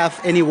didn't have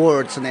any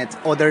words on it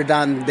other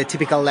than the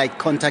typical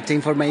contact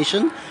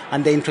information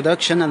and the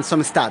introduction and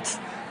some stats.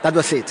 That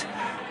was it.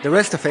 The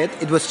rest of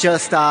it was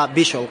just a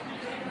visual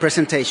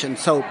presentation.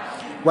 So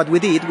what we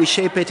did, we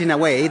shaped it in a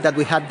way that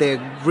we had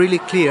the really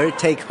clear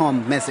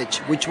take-home message,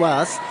 which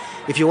was,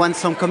 if you want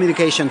some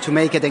communication to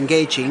make it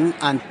engaging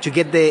and to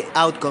get the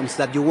outcomes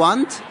that you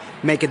want,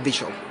 make it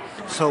visual.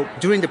 So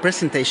during the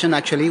presentation,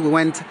 actually, we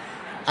went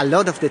a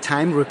lot of the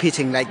time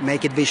repeating,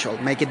 make it visual,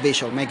 make it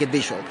visual, make it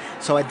visual.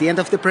 So at the end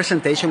of the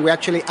presentation, we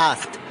actually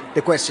asked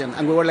the question,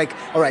 and we were like,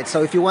 all right,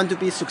 so if you want to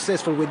be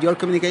successful with your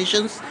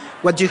communications,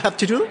 what do you have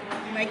to do?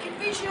 Make it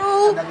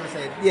visual. And that was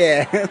it.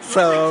 Yeah,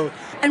 so...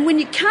 And when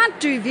you can't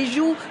do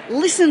visual,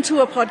 listen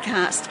to a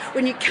podcast.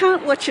 When you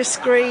can't watch a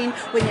screen,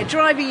 when you're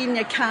driving in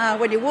your car,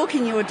 when you're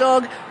walking your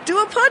dog, do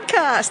a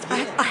podcast.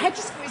 I had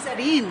to squeeze that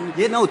in.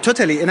 Yeah, no,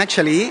 totally. And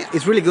actually,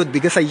 it's really good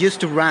because I used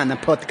to run a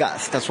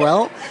podcast as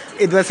well.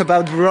 It was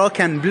about rock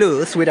and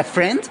blues with a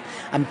friend.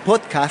 And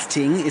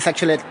podcasting is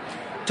actually a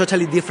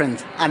totally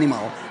different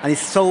animal. And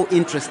it's so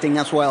interesting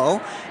as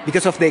well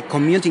because of the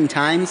commuting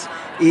times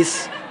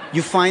is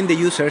you find the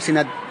users in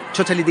a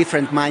totally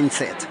different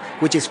mindset,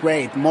 which is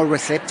great, more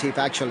receptive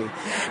actually.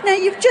 Now,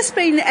 you've just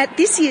been at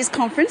this year's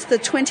conference, the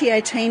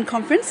 2018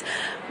 conference.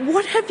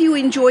 What have you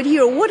enjoyed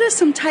here, or what are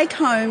some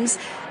take-homes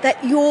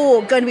that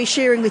you're going to be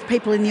sharing with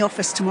people in the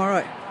office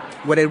tomorrow?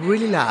 What I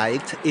really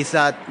liked is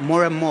that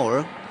more and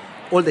more,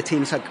 all the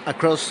teams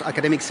across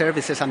academic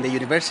services and the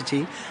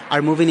university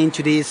are moving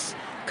into this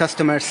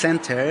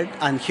customer-centered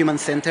and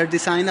human-centered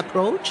design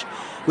approach,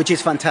 which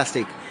is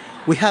fantastic.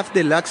 We have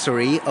the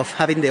luxury of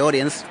having the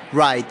audience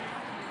right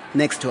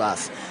next to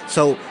us.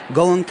 So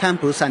go on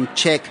campus and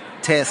check,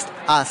 test,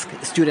 ask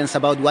students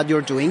about what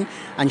you're doing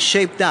and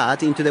shape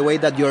that into the way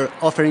that you're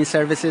offering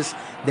services,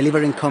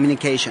 delivering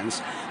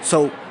communications.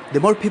 So the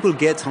more people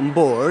get on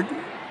board,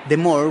 the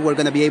more we're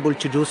going to be able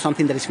to do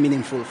something that is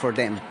meaningful for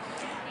them.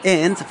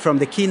 And from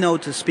the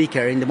keynote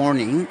speaker in the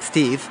morning,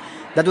 Steve,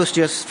 that was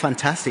just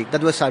fantastic.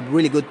 That was a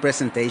really good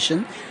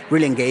presentation,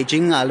 really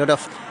engaging, a lot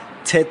of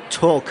TED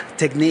Talk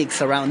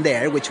techniques around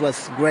there, which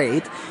was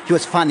great. He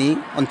was funny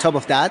on top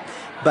of that,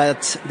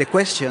 but the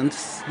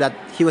questions that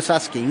he was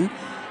asking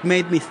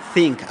made me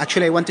think.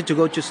 Actually, I wanted to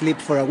go to sleep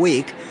for a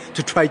week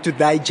to try to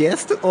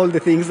digest all the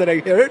things that I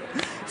heard.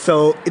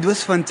 So it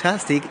was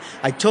fantastic.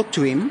 I talked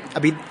to him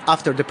a bit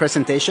after the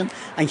presentation,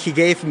 and he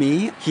gave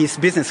me his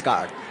business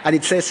card, and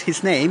it says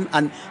his name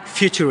and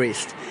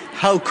futurist.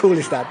 How cool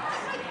is that?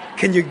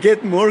 Can you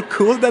get more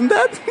cool than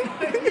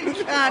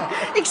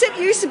that? Except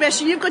you,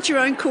 Sebastian, you've got your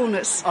own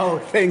coolness. Oh,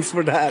 thanks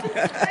for that.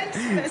 Thanks,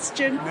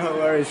 Sebastian. No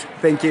worries.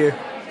 Thank you.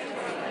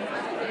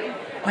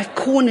 I've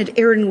cornered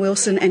Erin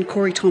Wilson and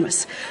Corey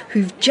Thomas,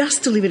 who've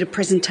just delivered a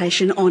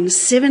presentation on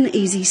 7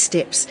 easy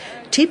steps,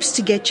 tips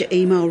to get your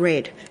email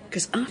read.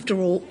 Because after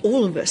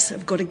all of us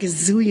have got a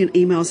gazillion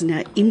emails in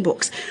our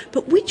inbox.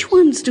 But which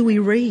ones do we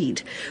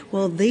read?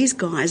 Well, these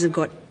guys have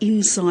got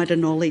insider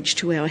knowledge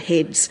to our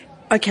heads.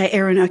 Okay,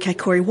 Erin, okay,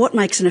 Corey, what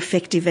makes an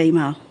effective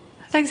email?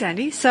 Thanks,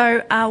 Andy.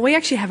 So we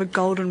actually have a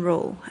golden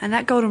rule, and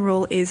that golden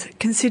rule is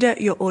consider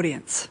your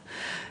audience.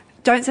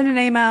 Don't send an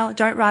email,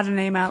 don't write an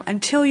email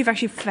until you've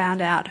actually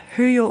found out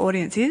who your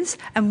audience is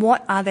and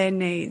what are their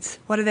needs,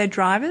 what are their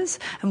drivers,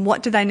 and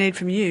what do they need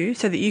from you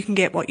so that you can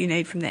get what you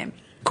need from them.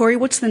 Corey,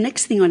 what's the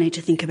next thing I need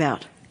to think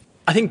about?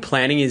 I think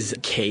planning is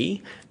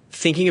key.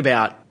 Thinking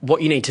about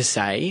what you need to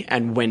say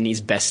and when is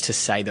best to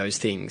say those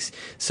things.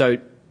 So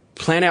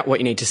plan out what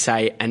you need to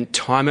say and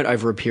time it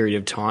over a period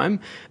of time.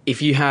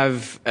 If you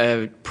have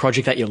a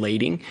project that you're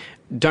leading,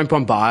 don't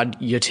bombard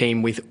your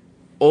team with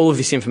all of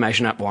this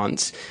information at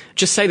once.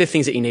 Just say the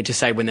things that you need to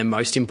say when they're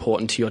most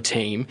important to your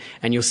team,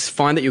 and you'll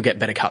find that you'll get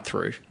better cut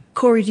through.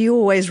 Corey, do you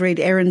always read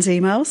Erin's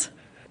emails?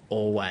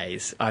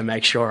 Always. I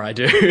make sure I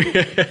do.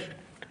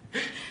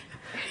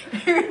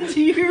 Erin, do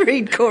you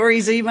read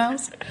Corey's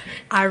emails?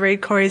 I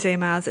read Corey's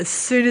emails as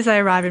soon as they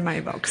arrive in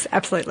my inbox.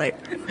 Absolutely.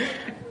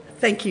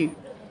 Thank you.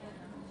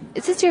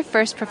 Is this your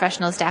first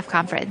professional staff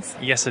conference?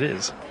 Yes, it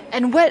is.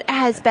 And what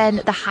has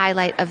been the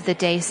highlight of the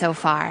day so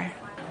far?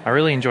 I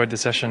really enjoyed the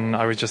session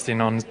I was just in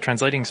on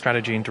translating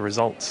strategy into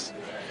results.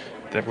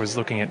 That was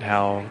looking at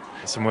how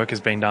some work has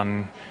been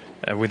done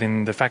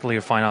within the Faculty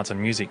of Fine Arts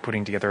and Music,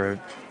 putting together a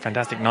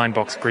fantastic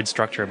 9-box grid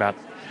structure about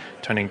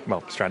turning,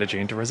 strategy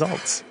into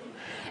results.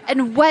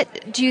 And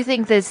what do you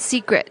think the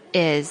secret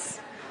is?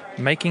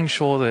 Making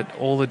sure that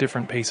all the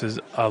different pieces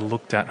are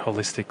looked at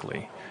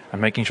holistically and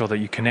making sure that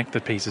you connect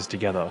the pieces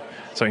together.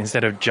 So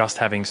instead of just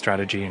having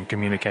strategy and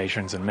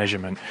communications and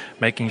measurement,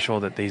 making sure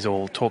that these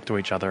all talk to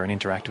each other and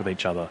interact with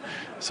each other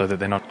so that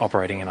they're not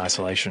operating in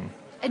isolation.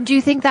 And do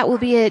you think that will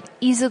be an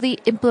easily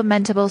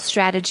implementable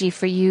strategy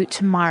for you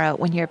tomorrow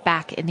when you're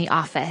back in the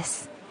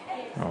office?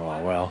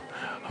 Oh, well,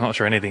 I'm not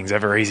sure anything's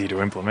ever easy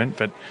to implement,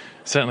 but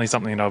certainly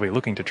something that I'll be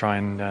looking to try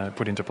and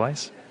put into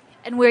place.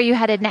 And where are you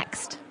headed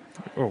next?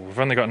 Oh, we've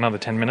only got another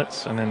 10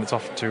 minutes and then it's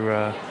off to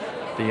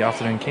the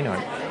afternoon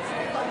keynote.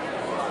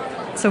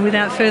 So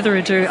without further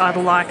ado, I'd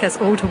like us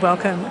all to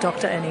welcome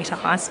Dr. Anita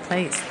Heiss,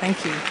 please.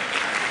 Thank you.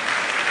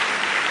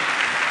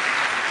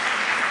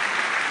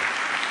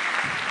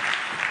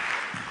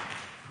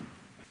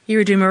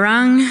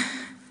 Iridumarang,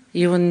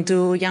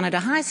 Yuandu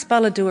Yanada Heiss,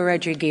 Baladu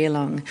Aradri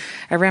Geelong,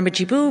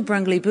 Arambajibu,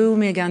 Brunglibu,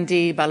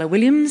 Megandi, Bala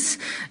Williams,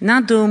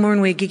 Nadu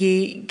Murnwe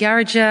Gigi,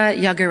 Garaja,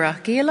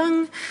 Yagara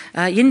Geelong,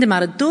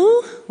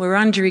 Yindamaradu,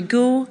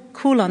 Warandrigu,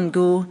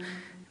 Kulangu,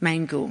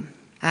 Maingu.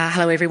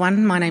 Hello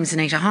everyone, my name is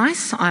Anita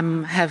Heiss.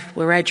 I have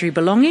Wiradjuri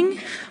belonging.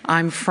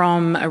 I'm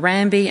from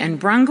Arambi and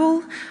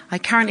Brungle. I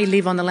currently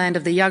live on the land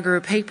of the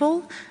Yagara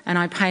people and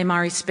I pay my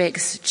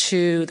respects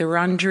to the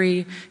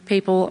Wurundjeri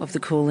people of the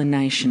Kulin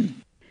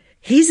Nation.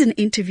 Here's an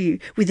interview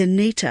with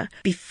Anita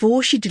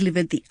before she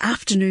delivered the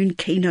afternoon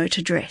keynote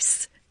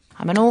address.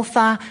 I'm an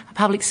author, a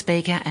public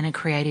speaker and a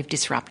creative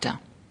disruptor.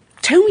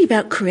 Tell me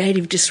about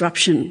creative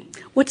disruption.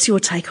 What's your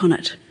take on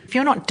it? If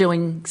you're not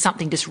doing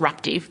something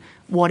disruptive,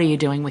 what are you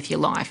doing with your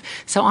life?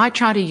 So I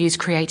try to use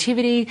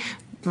creativity,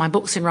 my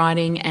books and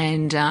writing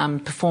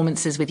and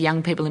performances with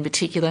young people in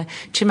particular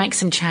to make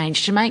some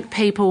change, to make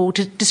people,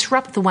 to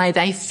disrupt the way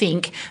they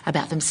think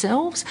about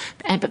themselves,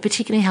 but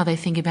particularly how they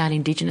think about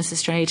Indigenous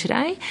Australia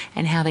today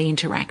and how they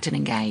interact and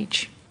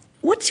engage.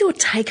 What's your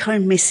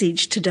take-home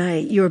message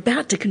today? You're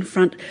about to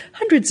confront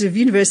hundreds of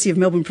University of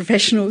Melbourne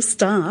professional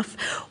staff.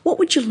 What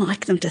would you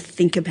like them to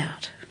think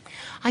about?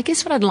 I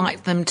guess what I'd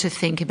like them to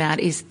think about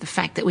is the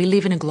fact that we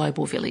live in a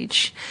global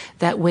village,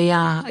 that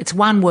it's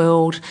one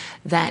world,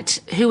 that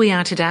who we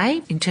are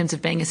today in terms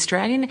of being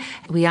Australian,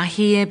 we are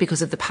here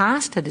because of the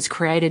past that has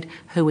created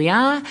who we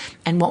are,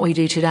 and what we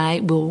do today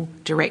will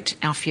direct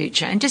our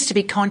future. And just to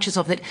be conscious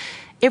of that,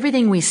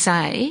 everything we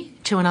say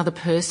to another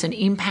person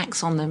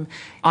impacts on them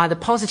either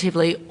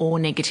positively or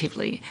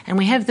negatively. And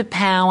we have the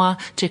power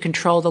to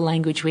control the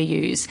language we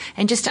use,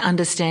 and just to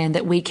understand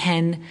that we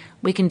can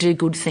do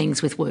good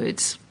things with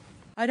words.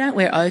 I don't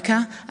wear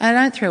ochre, I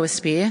don't throw a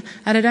spear,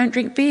 and I don't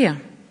drink beer.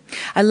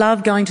 I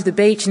love going to the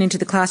beach and into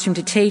the classroom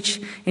to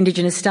teach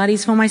Indigenous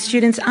studies, for my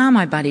students are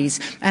my buddies,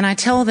 and I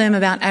tell them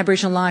about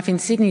Aboriginal life in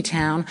Sydney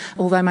town.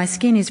 Although my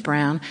skin is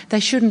brown, they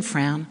shouldn't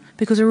frown,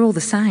 because we're all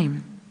the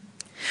same.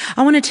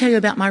 I want to tell you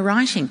about my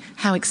writing.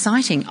 How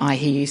exciting, I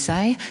hear you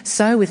say.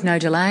 So, with no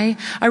delay,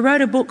 I wrote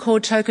a book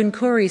called Token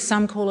Kuri.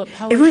 Some call it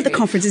poetry. Everyone at the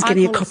conference is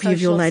getting a copy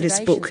of your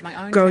latest book,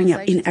 Growing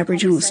Up in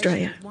Aboriginal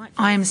Australia.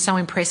 I am so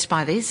impressed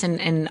by this,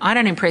 and I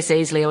don't impress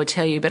easily, I will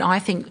tell you, but I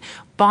think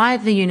by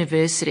the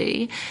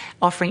university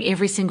offering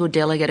every single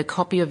delegate a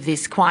copy of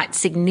this quite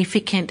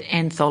significant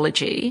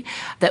anthology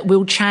that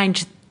will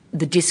change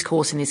the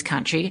discourse in this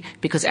country,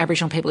 because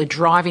Aboriginal people are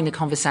driving the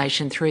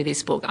conversation through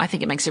this book. I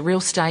think it makes a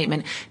real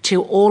statement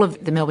to all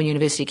of the Melbourne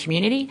University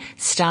community,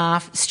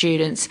 staff,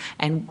 students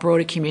and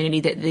broader community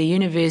that the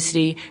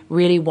university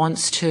really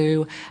wants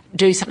to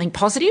do something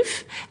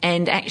positive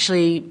and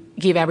actually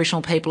give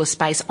Aboriginal people a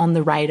space on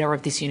the radar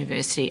of this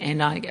university.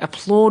 And I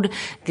applaud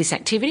this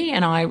activity,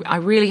 and I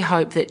really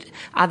hope that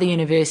other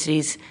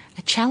universities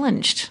are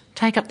challenged,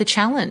 take up the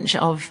challenge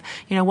of,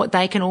 you know, what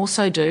they can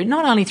also do,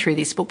 not only through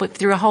this book, but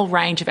through a whole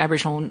range of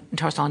Aboriginal and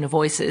Torres Strait Islander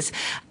voices,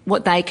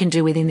 what they can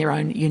do within their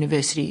own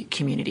university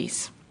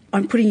communities.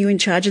 I'm putting you in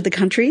charge of the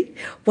country.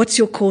 What's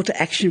your call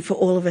to action for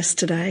all of us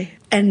today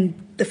and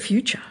the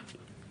future?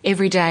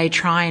 Every day,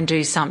 try and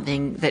do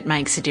something that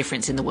makes a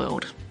difference in the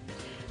world.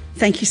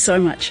 Thank you so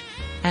much.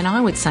 And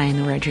I would say in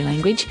the Wiradjuri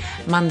language,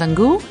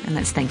 Mandangu, and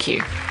that's thank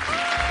you.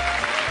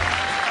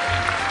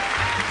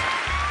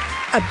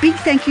 A big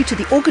thank you to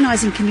the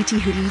organising committee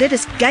who let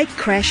us gate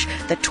crash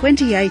the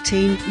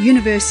 2018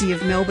 University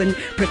of Melbourne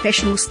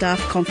Professional Staff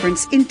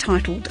Conference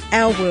entitled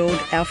Our World,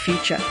 Our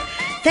Future.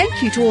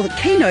 Thank you to all the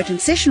keynote and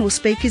sessional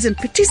speakers and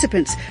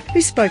participants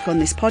who spoke on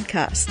this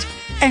podcast.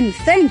 And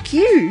thank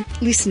you,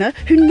 listener,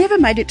 who never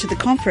made it to the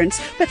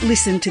conference but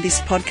listened to this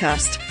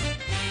podcast.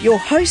 Your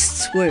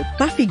hosts were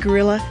Buffy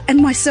Gorilla and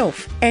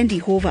myself,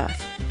 Andy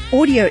Horvath.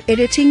 Audio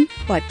editing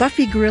by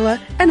Buffy Gorilla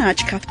and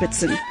Arch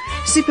Cuthbertson.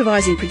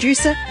 Supervising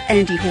producer,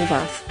 Andy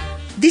Horvath.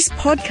 This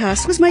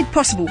podcast was made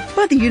possible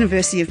by the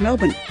University of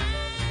Melbourne.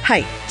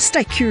 Hey,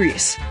 stay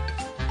curious.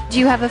 Do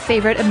you have a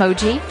favourite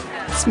emoji?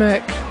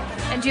 Smirk.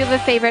 And do you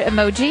have a favourite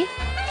emoji?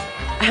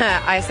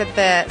 I said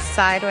the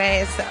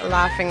sideways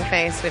laughing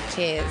face with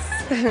tears.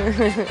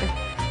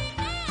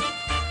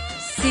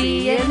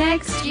 See you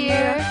next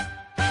year.